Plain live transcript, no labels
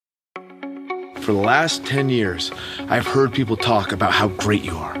For the last 10 years, I've heard people talk about how great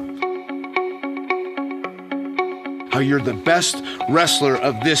you are. How you're the best wrestler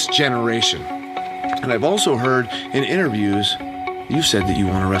of this generation. And I've also heard in interviews, you said that you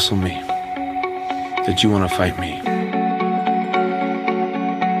want to wrestle me. That you want to fight me.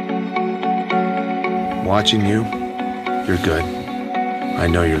 Watching you, you're good. I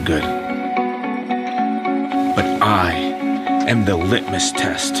know you're good. But I am the litmus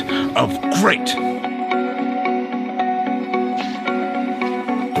test of great. You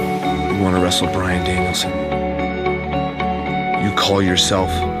want to wrestle Bryan Danielson. You call yourself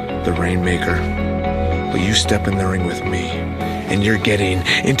the Rainmaker, but you step in the ring with me, and you're getting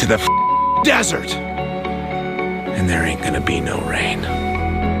into the desert, and there ain't gonna be no rain.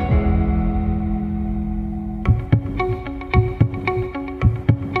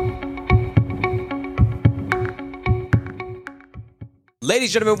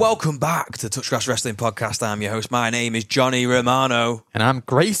 Ladies and gentlemen, welcome back to the Touchgrass Wrestling Podcast. I'm your host. My name is Johnny Romano. And I'm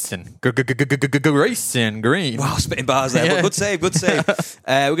Grayson. Grayson Green. Wow, spitting bars there. But good save.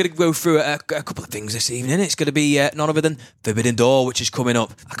 We're going to go through a couple of things this evening. It's going to be none other than Forbidden Door, which is coming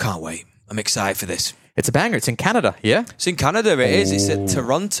up. I can't wait. I'm excited for this. It's a banger. It's in Canada, yeah? It's in Canada, it is. It's at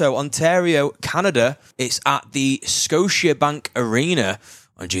Toronto, Ontario, Canada. It's at the Scotiabank Arena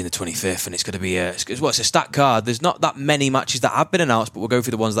on June the 25th, and it's going to be it's a stacked card. There's not that many matches that have been announced, but we'll go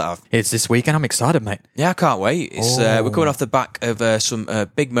through the ones that have. It's this weekend. I'm excited, mate. Yeah, I can't wait. It's we're coming off the back of some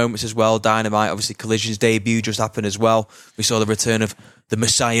big moments as well. Dynamite, obviously, Collision's debut just happened as well. We saw the return of the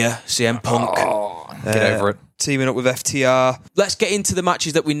Messiah, CM Punk. Get over it. Teaming up with FTR. Let's get into the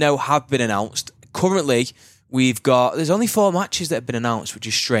matches that we know have been announced. Currently, there's only 4 matches that have been announced, which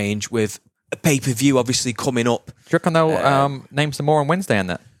is strange, with a pay-per-view obviously coming up. Do you reckon they'll name some more on Wednesday on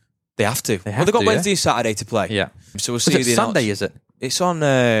that? They have to. They've got Wednesday and Saturday to play. Yeah. So we'll see. Is it Sunday, is it? It's on...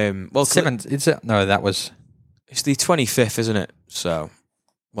 7th, is it? No, that was... It's the 25th, isn't it? So,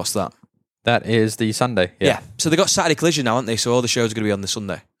 what's that? That is the Sunday. Yeah. So they got Saturday Collision now, haven't they? So all the shows are going to be on the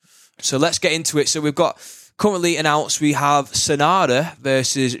Sunday. So let's get into it. So we've got... Currently announced, we have Sonata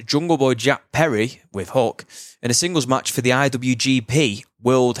versus Jungle Boy Jack Perry with Hook in a singles match for the IWGP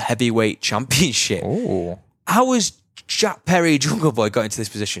World Heavyweight Championship. Oh. How has Jack Perry Jungle Boy got into this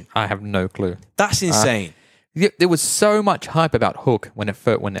position? I have no clue. That's insane. There was so much hype about Hook when I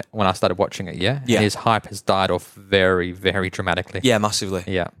started watching it, yeah? Yeah. And his hype has died off very, very dramatically. Yeah, massively.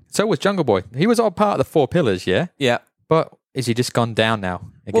 Yeah. So was Jungle Boy. He was all part of the 4 pillars, yeah? Yeah. But is he just gone down now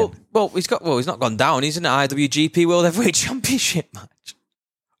again? Well, he's not gone down. He's in the IWGP World Heavyweight Championship match.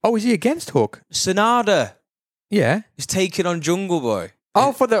 Oh, is he against Hook? Sonata Yeah. is taking on Jungle Boy.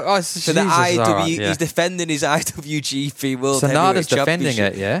 Oh, for the He's defending his IWGP World Sonata's Heavyweight defending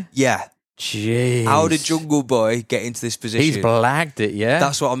Championship. it, yeah? Yeah. Jeez. How did Jungle Boy get into this position? He's blagged it, yeah?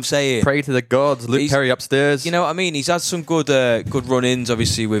 That's what I'm saying. Pray to the gods. Luke Perry upstairs. You know what I mean? He's had some good run-ins,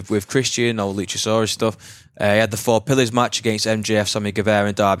 obviously, with Christian, old Luchasaurus stuff. He had the 4 Pillars match against MJF, Sammy Guevara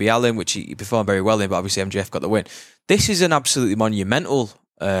and Darby Allin, which he performed very well in, but obviously MJF got the win. This is an absolutely monumental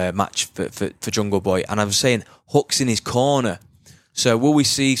match for Jungle Boy, and I'm saying Hook's in his corner. So will we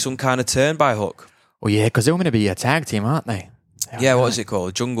see some kind of turn by Hook? Well, yeah, because they're going to be a tag team, aren't they? Yeah, what is it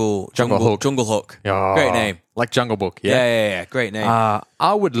called? Jungle Hook. Jungle Hook. Oh, Great name. Like Jungle Book, yeah? Yeah. Great name.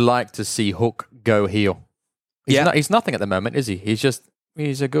 I would like to see Hook go heel. He's nothing at the moment, is he?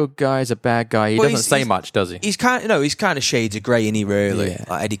 He's a good guy, he's a bad guy. He doesn't say much, does he? He's kind of shades of grey, isn't he, really? Yeah.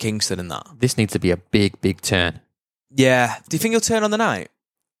 Like Eddie Kingston and that. This needs to be a big, big turn. Yeah. Do you think he'll turn on the night?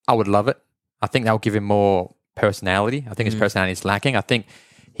 I would love it. I think that will give him more personality. I think his personality is lacking. I think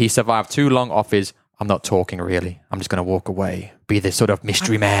he survived too long off his, I'm not talking really, I'm just going to walk away, be this sort of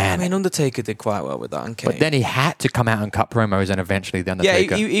mystery man. I mean, Undertaker did quite well with that, and Kane. But then he had to come out and cut promos, and eventually the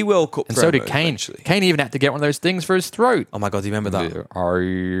Undertaker. Yeah, he will cut promos. And so did Kane. Eventually. Kane even had to get one of those things for his throat. Oh my God, do you remember that?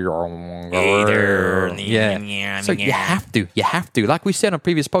 Yeah. So you have to. Like we said on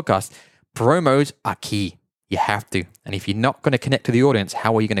previous podcasts, promos are key. You have to. And if you're not going to connect to the audience,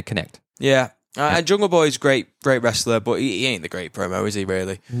 how are you going to connect? Yeah. And Jungle Boy's great wrestler, but he ain't the great promo, is he,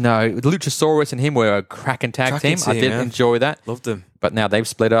 really? No. Luchasaurus and him were a cracking tag team. I did enjoy that. Loved them. But now they've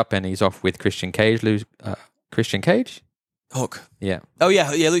split up and he's off with Christian Cage. Christian Cage? Hook. Yeah. Oh,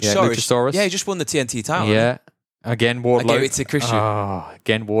 yeah, Luchasaurus. Yeah, Yeah, he just won the TNT title. Yeah. Again, Wardlow. I gave it to Christian. Oh,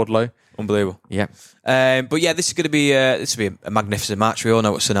 again, Wardlow. Unbelievable. Yeah. But yeah, this is going to be a magnificent match. We all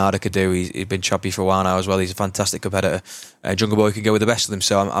know what Sonata could do. He's been choppy for a while now as well. He's a fantastic competitor. Jungle Boy can go with the best of them.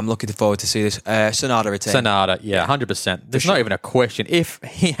 So I'm looking forward to see this. Sonata retain. Sonata, yeah, 100%. There's not even a question. If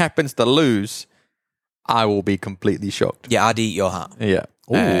he happens to lose, I will be completely shocked. Yeah, I'd eat your hat. Yeah.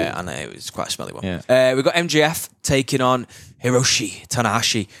 And it was quite a smelly one. Yeah. We've got MJF taking on Hiroshi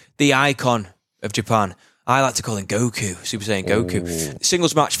Tanahashi, the Icon. of Japan. I like to call him Goku, Super Saiyan Goku.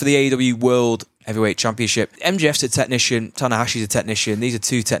 Singles match for the AEW World Heavyweight Championship. MJF's a technician, Tanahashi's a technician. These are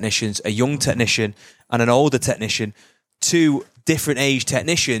two technicians, a young technician and an older technician. Two different age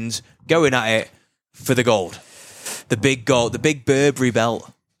technicians going at it for the gold. The big gold, the big Burberry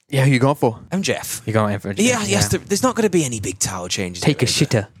belt. Yeah, who you going for? MJF. You going for MJF? Yeah, yes. There's not going to be any big title changes. Take a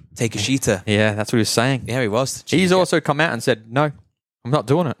shitter. Take a shitter. Yeah, that's what he was saying. Yeah, he was. He's also come out and said, no, I'm not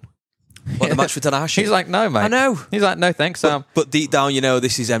doing it. What, the match with Tanahashi? He's like, no, mate. I know. He's like, no, thanks. But deep down, you know,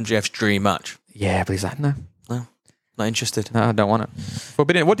 this is MJF's dream match. Yeah, but he's like, no, Not interested. I don't want it.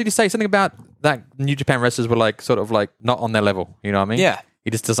 Forbidden. What did he say? Something about that New Japan wrestlers were like, sort of like not on their level. You know what I mean? Yeah.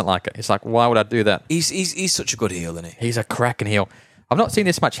 He just doesn't like it. It's like, why would I do that? He's such a good heel, isn't he? He's a cracking heel. I've not seen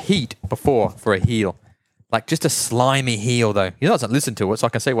this much heat before for a heel. Like just a slimy heel, though. He doesn't listen to it, so I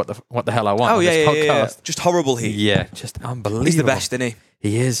can say what the hell I want. Oh, on this podcast. yeah. Just horrible heel. Yeah, just unbelievable. He's the best, isn't he?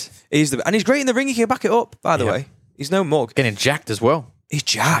 He is. And he's great in the ring. He can back it up, by the way. He's no mug. Getting jacked as well. He's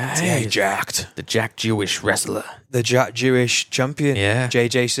jacked. Yeah, he's jacked. The Jack Jewish wrestler. The Jack Jewish champion. Yeah.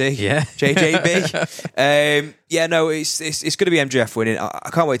 JJC. Yeah. JJB. Yeah, no, it's going to be MJF winning. I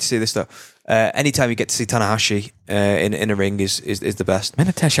can't wait to see this, though. Anytime you get to see Tanahashi in a ring is the best. Man,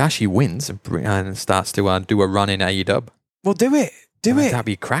 if Tanahashi wins and starts to do a run in AEW. Well, do it. Do it. That'd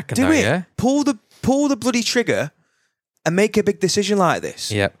be cracking, Do though, it. yeah? Pull the bloody trigger and make a big decision like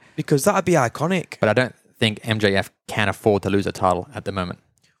this. Yep. Because that'd be iconic. But I don't think MJF can afford to lose a title at the moment.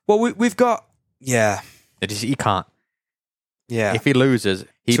 Well, we've got... Yeah. He can't. Yeah. If he loses,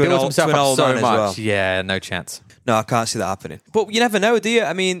 he To an builds old- himself to an up old so man as much. well. Yeah, no chance. No, I can't see that happening. But you never know, do you?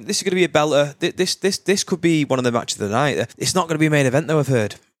 I mean, this is going to be a belter. This could be one of the matches of the night. It's not going to be a main event, though, I've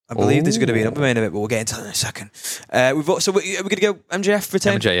heard. I believe there's going to be another main event, but we'll get into that in a second. Are we going to go MJF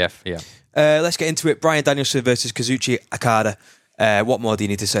retain? MJF, yeah. Let's get into it. Bryan Danielson versus Kazuchi Okada. What more do you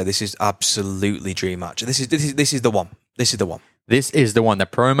need to say? This is absolutely dream match. This is the one. This is the one. This is the one. The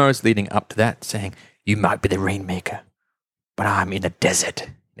promos leading up to that saying, you might be the rainmaker, but I'm in the desert.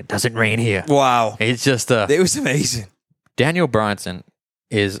 It doesn't rain here. Wow. It's just It was amazing. Daniel Bryanson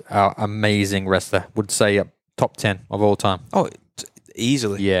is an amazing wrestler. Would say a top 10 of all time. Oh,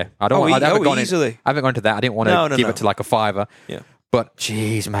 easily. Yeah. I haven't gone easily. I haven't gone to that. I didn't want to give it to like a 5. Yeah. But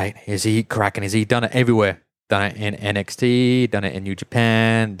geez, mate, is he cracking? Is he done it everywhere? Done it in NXT, done it in New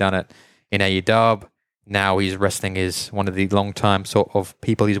Japan, done it in AEW. Now he's wrestling is one of the long time sort of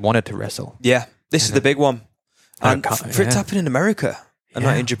people he's wanted to wrestle. Yeah. This is the big one. And for it to yeah. happen in America and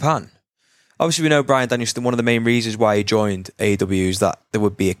not in Japan. Obviously, we know Bryan Danielson, one of the main reasons why he joined AEW is that there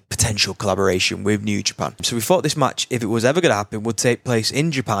would be a potential collaboration with New Japan. So we thought this match, if it was ever going to happen, would take place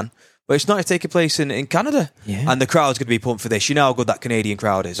in Japan. But it's not it's taking place in Canada. Yeah. And the crowd's going to be pumped for this. You know how good that Canadian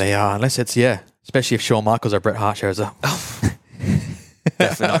crowd is. They are, unless it's, especially if Shawn Michaels or Bret Hart shows up.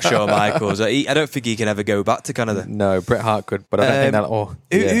 Definitely not Shawn Michaels. I don't think he can ever go back to Canada. No, Bret Hart could, but I don't think that. Oh,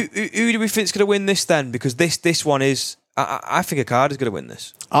 Who do we think's going to win this then? Because this one is... I think Okada's going to win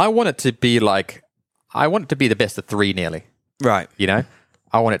this. I want it to be the best of 3 nearly. Right. You know?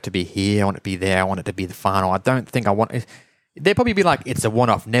 I want it to be here, I want it to be there, I want it to be the final. I don't think I want it. They'd probably be like, it's a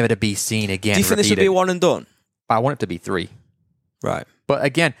one-off, never to be seen again. Do you think this would be a one and done? But I want it to be 3. Right. But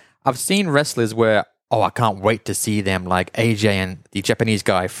again, I've seen wrestlers where, I can't wait to see them, like AJ and the Japanese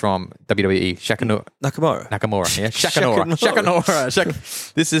guy from WWE, Nakamura, yeah,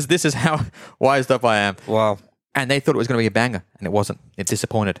 Shakanora. This is how wised up I am. Wow. And they thought it was going to be a banger, and it wasn't. It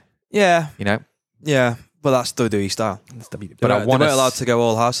disappointed. Yeah. You know? Yeah. But that's WWE style. But I want they weren't allowed to go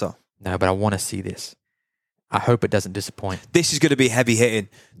all hardstyle. No, but I want to see this. I hope it doesn't disappoint. This is going to be heavy hitting.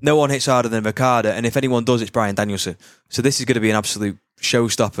 No one hits harder than Okada, and if anyone does, it's Bryan Danielson. So this is going to be an absolute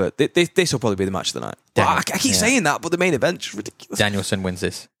showstopper. This will probably be the match of the night. I keep saying that, but the main event's ridiculous. Danielson wins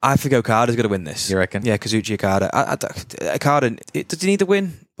this. I think Okada's going to win this. You reckon? Yeah, Kazuchi Okada. Okada, does he need the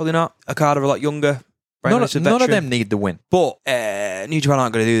win? Probably not. Okada a lot younger. None of them need the win. But New Japan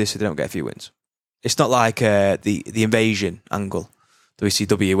aren't going to do this if they don't get a few wins. It's not like the invasion angle,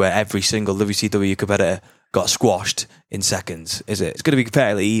 WCW, where every single WCW competitor got squashed in seconds, is it? It's going to be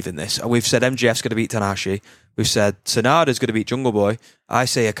fairly even, this. And we've said MJF's going to beat Tanahashi. We've said Sonada's going to beat Jungle Boy. I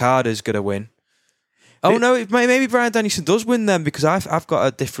say Okada's going to win. Oh, no, maybe Bryan Danielson does win then, because I've got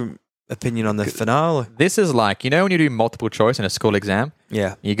a different opinion on the finale. This is like, when you do multiple choice in a school exam?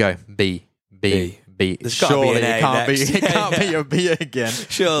 Yeah. You go B. There's surely it can't be a B again.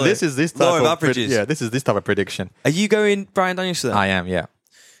 Surely. This is this type Law of of averages. this is this type of prediction. Are you going Bryan Danielson then? I am, yeah.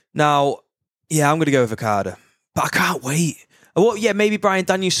 Now, I'm going to go with Okada. But I can't wait. Well, maybe Bryan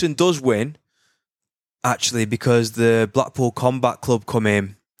Danielson does win, actually, because the Blackpool Combat Club come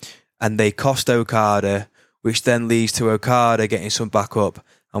in and they cost Okada, which then leads to Okada getting some backup.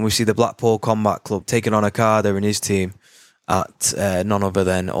 And we see the Blackpool Combat Club taking on Okada and his team at none other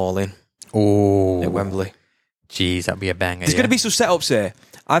than All In at Wembley. Jeez, that'd be a banger. There's going to be some setups here.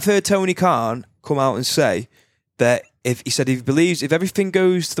 I've heard Tony Khan come out and say that if he believes if everything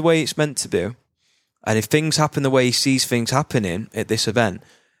goes the way it's meant to do, and if things happen the way he sees things happening at this event,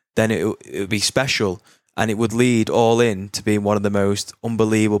 then it would be special, and it would lead All In to being one of the most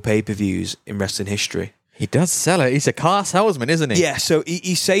unbelievable pay-per-views in wrestling history. He does sell it. He's a car salesman, isn't he? Yeah, so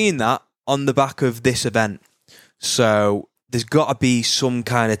he's saying that on the back of this event. So there's got to be some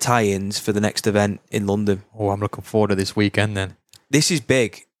kind of tie-ins for the next event in London. Oh, I'm looking forward to this weekend then. This is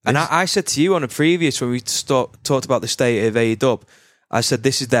big. And I said to you on a previous, when we talked about the state of AEW, I said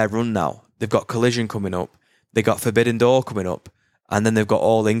this is their run now. They've got Collision coming up. They got Forbidden Door coming up. And then they've got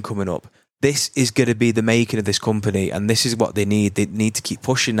All In coming up. This is going to be the making of this company. And this is what they need. They need to keep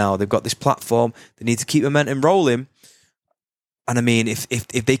pushing now. They've got this platform. They need to keep momentum rolling. And I mean, if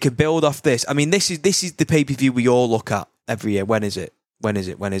they could build off this, I mean, this is the pay-per-view we all look at every year. When is it?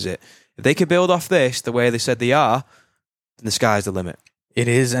 If they can build off this the way they said they are, then the sky's the limit. It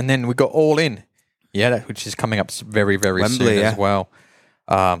is. And then we got All In. Yeah, which is coming up very, very Wembley, soon yeah. as well.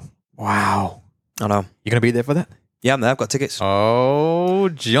 Wow. I know. You going to be there for that? Yeah, I'm there. I've got tickets. Oh,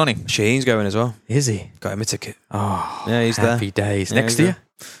 Johnny. Sheen's going as well. Is he? Got him a ticket. Oh, Yeah, he's there. happy days. Yeah, Next he's year?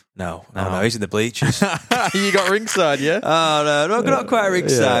 No, he's in the bleachers. You got ringside, yeah? Oh, no, not quite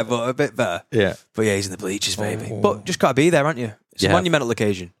ringside, but a bit better. Yeah. But yeah, he's in the bleachers, baby. Oh. But just got to be there, aren't you? It's a Yeah. monumental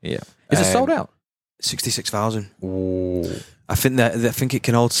occasion. Yeah. Is it sold out? 66,000. Ooh. I think it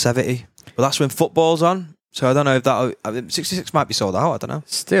can hold 70. But that's when football's on. So I don't know if 66 might be sold out. I don't know.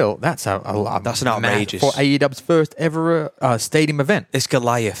 Still, that's a lot. That's an outrageous. For AEW's first ever stadium event. It's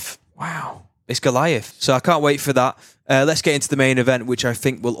Goliath. Wow. It's Goliath. So I can't wait for that. Let's get into the main event, which I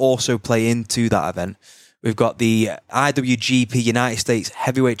think will also play into that event. We've got the IWGP United States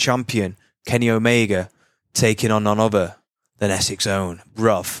Heavyweight Champion, Kenny Omega, taking on none other than Essex own,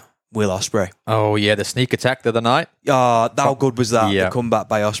 bruv, Will Ospreay. Oh, yeah, the sneak attack the other night. How good was that? Yeah. The comeback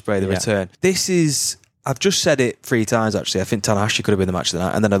by Ospreay, the return. This is... I've just said it 3 times, actually. I think Tanahashi could have been the match of the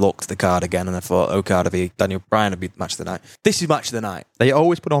night. And then I looked at the card again and I thought, Okada v Daniel Bryan would be the match of the night. This is match of the night. They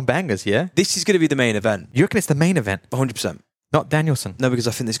always put on bangers, yeah? This is going to be the main event. You reckon it's the main event? 100%. Not Danielson. No, because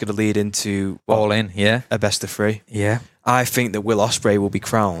I think this is going to lead into All In, yeah? a best of 3. Yeah. I think that Will Ospreay will be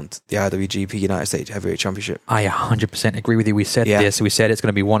crowned the IWGP United States Heavyweight Championship. I 100% agree with you. We said Yeah. this. We said it's going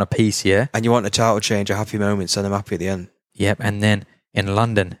to be one apiece, yeah? And you want a title change, a happy moment, send them happy at the end. Yep. And then in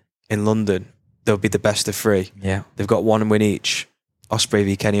London. In London, there'll be the best of 3. Yeah. They've got 1 win each. Ospreay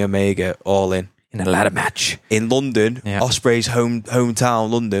v Kenny Omega, All In. In a ladder match. In London, Yeah. Ospreay's hometown,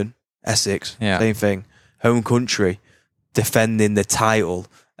 London, Essex, Yeah. same thing, home country, defending the title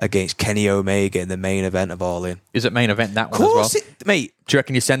against Kenny Omega in the main event of All In. Is it main event that Of one as well? course, mate. Do you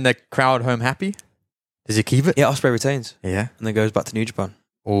reckon you send the crowd home happy? Does he keep it? Yeah, Ospreay retains Yeah. and then goes back to New Japan.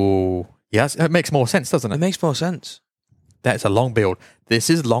 Oh, yes. It makes more sense, doesn't It it? makes more sense. That's a long build. This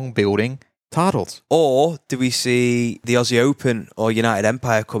is long building titles. Or do we see the Aussie Open or United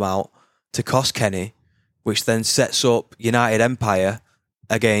Empire come out to cost Kenny, which then sets up United Empire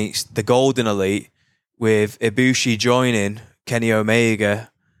against the Golden Elite with Ibushi joining Kenny Omega,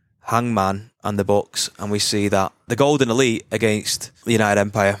 Hangman and the Bucks, and we see that the Golden Elite against the United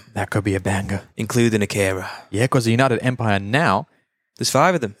Empire, That could be a banger. including Akira. Yeah, because the United Empire now, There's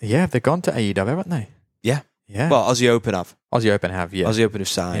 5 of them. yeah, they've gone to AEW, haven't they? Yeah. Yeah. Well, Aussie Open have. Aussie Open have, yeah. Aussie Open have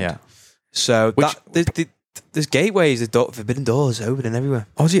signed. Yeah. So Which- there's gateways, there's forbidden doors opening everywhere.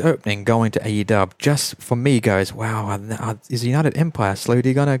 Aussie opening going to AEW just for me goes, wow, is the United Empire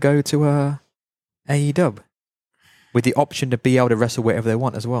slowly going to go to AEW? With the option to be able to wrestle wherever they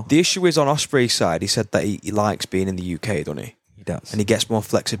want as well. The issue is on Ospreay's side, he said that he likes being in the UK, doesn't he? He does. And he gets more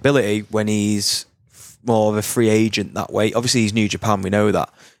flexibility when he's more of a free agent that way. Obviously, he's New Japan, we know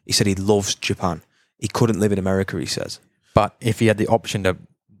that. He said he loves Japan. He couldn't live in America, he says. But if he had the option to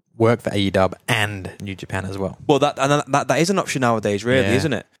work for AEW and New Japan as well. Well, that is an option nowadays, really, Yeah.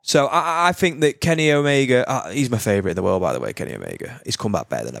 isn't it? So I think that Kenny Omega, he's my favourite in the world, by the way, Kenny Omega. He's come back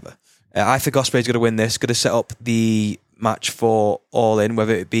better than ever. I think Ospreay's going to win this, going to set up the match for All In,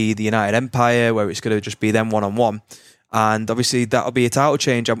 whether it be the United Empire, where it's going to just be them one-on-one. And obviously, that'll be a title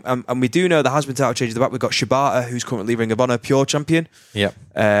change. And we do know there has been title changes at the back. We've got Shibata, who's currently Ring of Honor Pure Champion, Yep.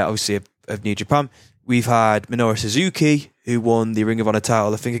 obviously of New Japan. We've had Minoru Suzuki, who won the Ring of Honor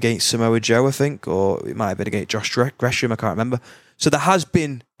title, I think, against Samoa Joe, I think, or it might have been against Josh Gresham, I can't remember. So there has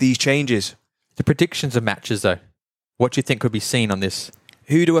been these changes. The predictions of matches, though. What do you think could be seen on this?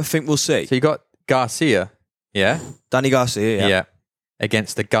 Who do I think we'll see? So you got Garcia, yeah? Danny Garcia, yeah.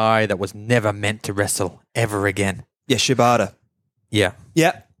 Against the guy that was never meant to wrestle ever again. Yeah, Shibata. Yeah.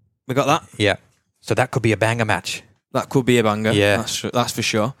 Yeah, we got that. Yeah. So that could be a banger match. That could be a banger. Yeah. That's for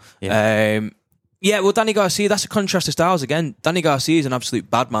sure. Yeah. Well, Danny Garcia, that's a contrast to styles again. Danny Garcia is an absolute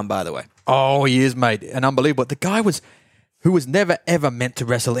bad man, by the way. Oh, he is, mate. And unbelievable. The guy who was never, ever meant to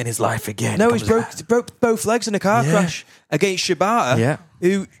wrestle in his life again. No, he broke both legs in a car crash against Shibata,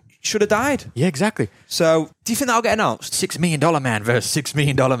 who should have died. Yeah, exactly. So, do you think that'll get announced? $6 million man versus $6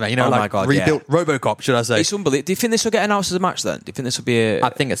 million man. You know, my God, rebuilt RoboCop, should I say? It's unbelievable. Do you think this will get announced as a match then? Do you think this will be a... I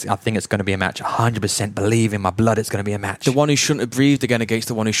think it's going to be a match. 100% believe in my blood it's going to be a match. The one who shouldn't have breathed again against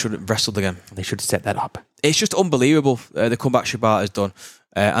the one who shouldn't have wrestled again. They should set that up. It's just unbelievable, the comeback Shibata has done.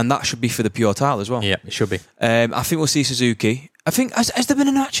 And that should be for the pure title as well. Yeah, it should be. I think we'll see Suzuki. I think, has there been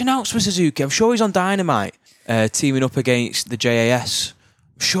a match announced for Suzuki? I'm sure he's on Dynamite, teaming up against the JAS.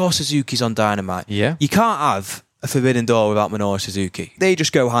 I'm sure Suzuki's on Dynamite. Yeah. You can't have a Forbidden Door without Minoru Suzuki. They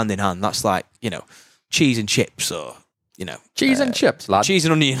just go hand in hand. That's like, cheese and chips or, Cheese and chips, lad. Cheese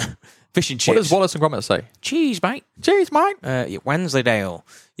and onion. Fish and chips. What does Wallace and Gromit say? Cheese, mate. Cheese, mate. Wensleydale.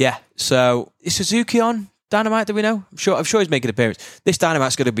 Yeah, so is Suzuki on Dynamite, do we know? I'm sure he's making an appearance. This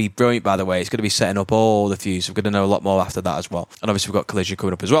Dynamite's going to be brilliant, by the way. It's going to be setting up all the feuds. We're going to know a lot more after that as well. And obviously, we've got Collision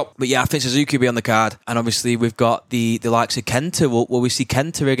coming up as well. But yeah, I think Suzuki will be on the card. And obviously, we've got the likes of Kenta. Will we see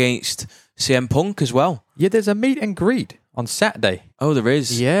Kenta against CM Punk as well? Yeah, there's a meet and greet on Saturday. Oh, there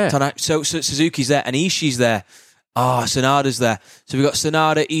is? Yeah. So Suzuki's there and Ishii's there. Sonada's there. So we've got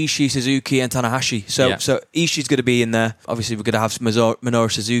Sonada, Ishii, Suzuki, and Tanahashi. So Ishii's going to be in there. Obviously, we're going to have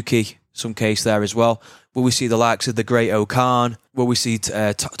Minoru Suzuki, some case there as well. Will we see the likes of the Great Okan? Will we see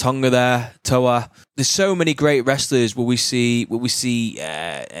Tonga there? Toa? There's so many great wrestlers. Will we see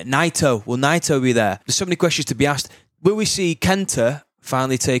Naito? Will Naito be there? There's so many questions to be asked. Will we see Kenta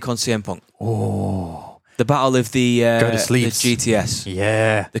finally take on CM Punk? Oh. The battle of the sleeves. the GTS.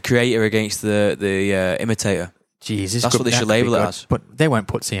 Yeah. The creator against the imitator. Jesus, that's what they should label it as. But they won't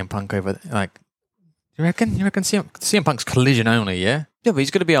put CM Punk over. Like, you reckon CM Punk's Collision only? Yeah. Yeah, but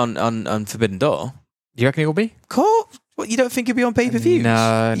he's going to be on Forbidden Door. Do you reckon he'll be? Cool. What, you don't think he'll be on pay-per-views?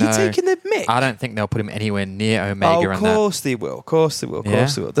 No. You're taking the mick. I don't think they'll put him anywhere near Omega. Of course they will. Of course they will.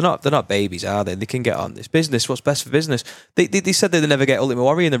 They're not babies, are they? They can get on. It's business. What's best for business? They said they'd never get Ultimate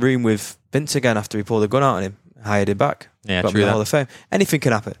Warrior in the room with Vince again after he pulled a gun out on him, hired him back. Yeah, got him true. in the Hall of Fame. Anything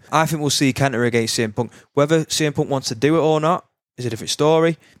can happen. I think we'll see Kenta against CM Punk. Whether CM Punk wants to do it or not is a different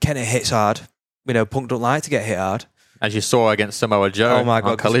story. Kenta hits hard. Punk don't like to get hit hard. As you saw against Samoa Joe. Oh my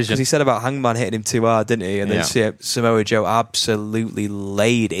God, Collision. because he said about Hangman hitting him too hard, didn't he? And then Samoa Joe absolutely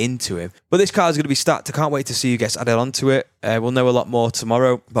laid into him. But this card is going to be stacked. I can't wait to see who gets added onto it. We'll know a lot more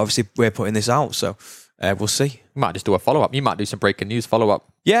tomorrow. But obviously, we're putting this out, so we'll see. You might just do a follow-up. You might do some breaking news follow-up.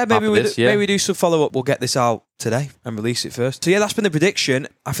 Yeah, maybe we do some follow-up. We'll get this out today and release it first. So yeah, that's been the prediction.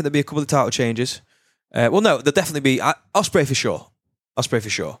 I think there'll be a couple of title changes. Well, no, there'll definitely be... I'll spray for sure.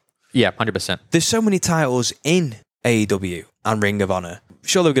 Yeah, 100%. There's so many titles in AEW and Ring of Honor.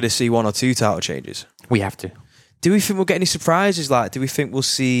 Sure, we're going to see one or two title changes. We have to. Do we think we'll get any surprises? Like, do we think we'll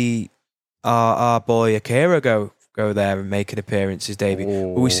see our boy Akira go there and make an appearance, his debut?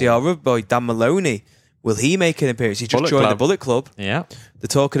 Will we see our other boy Dan Maloney? Will he make an appearance? He just joined the Bullet Club. Yeah. They're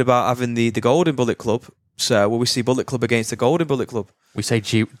talking about having the Golden Bullet Club. So will we see Bullet Club against the Golden Bullet Club? We say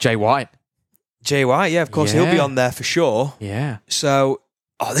Jay White. Jay White, yeah, of course. Yeah. He'll be on there for sure. Yeah. So...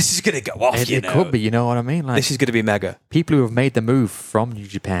 this is going to go off, It could be, you know what I mean? Like, this is going to be mega. People who have made the move from New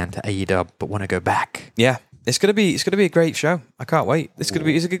Japan to AEW but want to go back. Yeah. It's going to be a great show. I can't wait. It's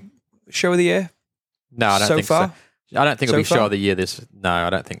a good show of the year. No, I don't think so. I don't think it'll be show of the year No, I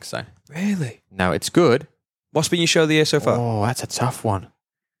don't think so. Really? No, it's good. What's been your show of the year so far? Oh, that's a tough one.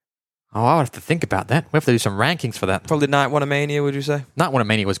 Oh, I'll have to think about that. We have to do some rankings for that. Probably Night One of Mania, would you say? Night One of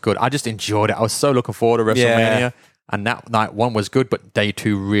Mania was good. I just enjoyed it. I was so looking forward to WrestleMania. Yeah. And that Night 1 was good, but Day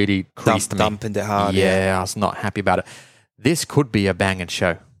 2 really creased me. Dampened it hard. Yeah, I was not happy about it. This could be a banging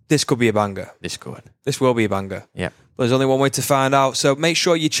show. This could be a banger. This could. This will be a banger. Yeah. But there's only one way to find out. So make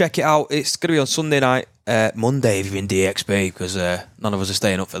sure you check it out. It's going to be on Sunday night. Monday if you're in DXP, because none of us are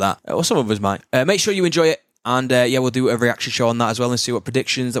staying up for that. Or some of us might. Make sure you enjoy it. And we'll do a reaction show on that as well and see what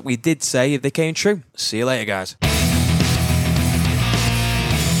predictions that we did say if they came true. See you later, guys.